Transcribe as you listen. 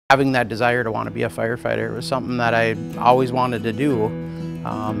Having that desire to want to be a firefighter was something that I always wanted to do.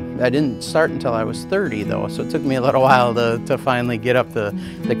 I didn't start until I was 30 though, so it took me a little while to finally get up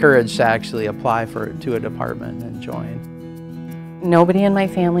the courage to actually apply to a department and join. Nobody in my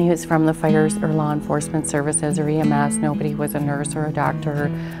family is from the fires or law enforcement services or EMS. Nobody was a nurse or a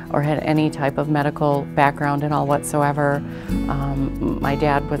doctor or had any type of medical background at all whatsoever. My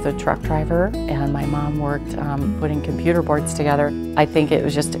dad was a truck driver and my mom worked putting computer boards together. I think it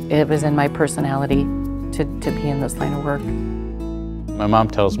was in my personality to be in this line of work. My mom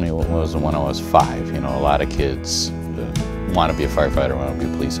tells me when I was 5, a lot of kids want to be a firefighter, want to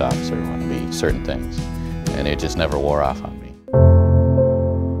be a police officer, want to be certain things, and it just never wore off on me.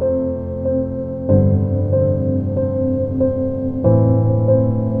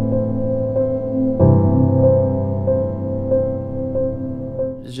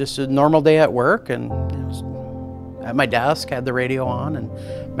 It was just a normal day at work, and it was at my desk, had the radio on, and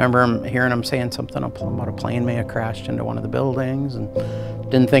remember hearing him saying something about a plane may have crashed into one of the buildings, and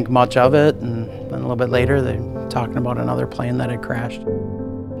didn't think much of it, and then a little bit later they were talking about another plane that had crashed.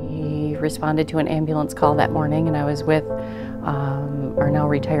 He responded to an ambulance call that morning, and I was with our now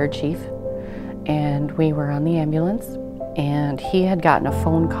retired chief, and we were on the ambulance, and he had gotten a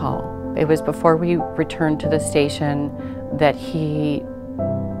phone call. It was before we returned to the station that he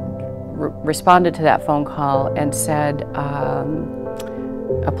responded to that phone call and said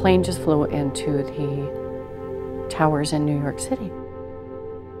a plane just flew into the towers in New York City.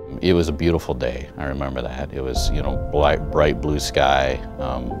 It was a beautiful day, I remember that. It was, bright blue sky.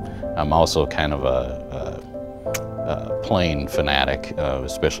 I'm also kind of a plane fanatic,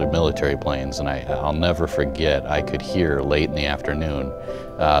 especially military planes, and I'll never forget, I could hear late in the afternoon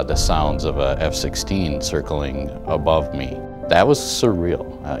the sounds of a F-16 circling above me. That was surreal.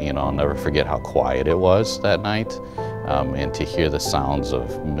 I'll never forget how quiet it was that night, and to hear the sounds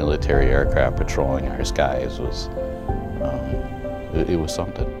of military aircraft patrolling our skies was, it was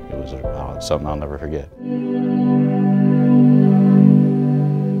something. It was something I'll never forget.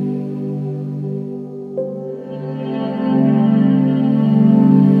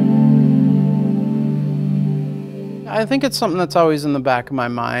 I think it's something that's always in the back of my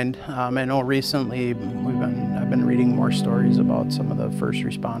mind. I know recently I've been reading more stories about some of the first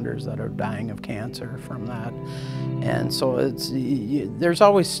responders that are dying of cancer from that, and so there's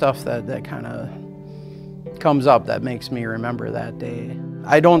always stuff that kind of comes up that makes me remember that day.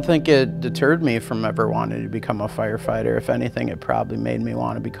 I don't think it deterred me from ever wanting to become a firefighter. If anything, it probably made me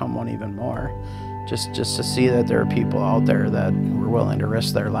want to become one even more. Just to see that there are people out there that were willing to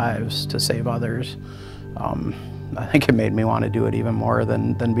risk their lives to save others. I think it made me want to do it even more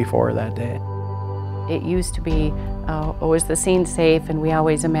than before that day. It used to be, was the scene safe? And we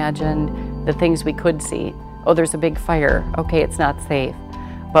always imagined the things we could see. Oh, there's a big fire. Okay, it's not safe.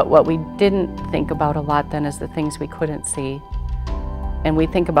 But what we didn't think about a lot then is the things we couldn't see. And we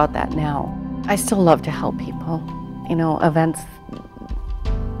think about that now. I still love to help people. Events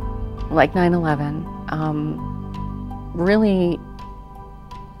like 9/11 really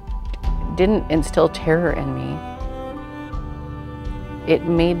didn't instill terror in me. It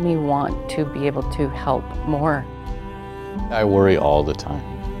made me want to be able to help more. I worry all the time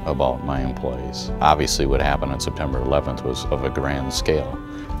about my employees. Obviously what happened on September 11th was of a grand scale,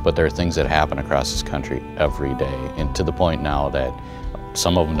 but there are things that happen across this country every day, and to the point now that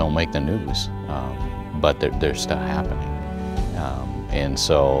some of them don't make the news, but they're still happening. And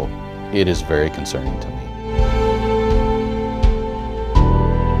so it is very concerning to me.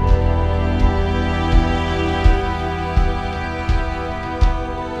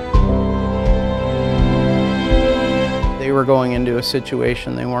 They were going into a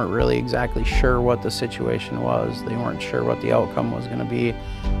situation, they weren't really exactly sure what the situation was. They weren't sure what the outcome was going to be,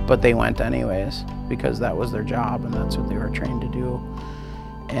 but they went anyways because that was their job and that's what they were trained to do.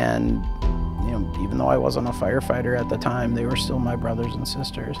 And even though I wasn't a firefighter at the time, they were still my brothers and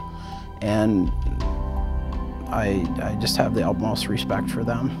sisters. And I just have the utmost respect for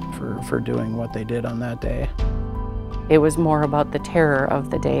them for doing what they did on that day. It was more about the terror of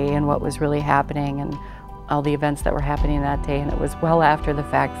the day and what was really happening and all the events that were happening that day, and it was well after the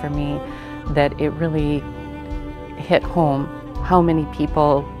fact for me that it really hit home how many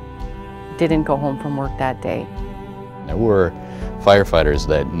people didn't go home from work that day. There were firefighters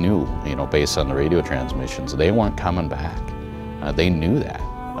that knew, based on the radio transmissions, they weren't coming back. They knew that,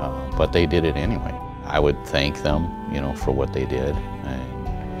 but they did it anyway. I would thank them, for what they did.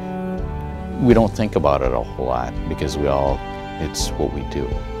 And we don't think about it a whole lot because it's what we do,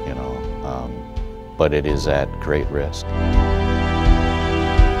 but it is at great risk.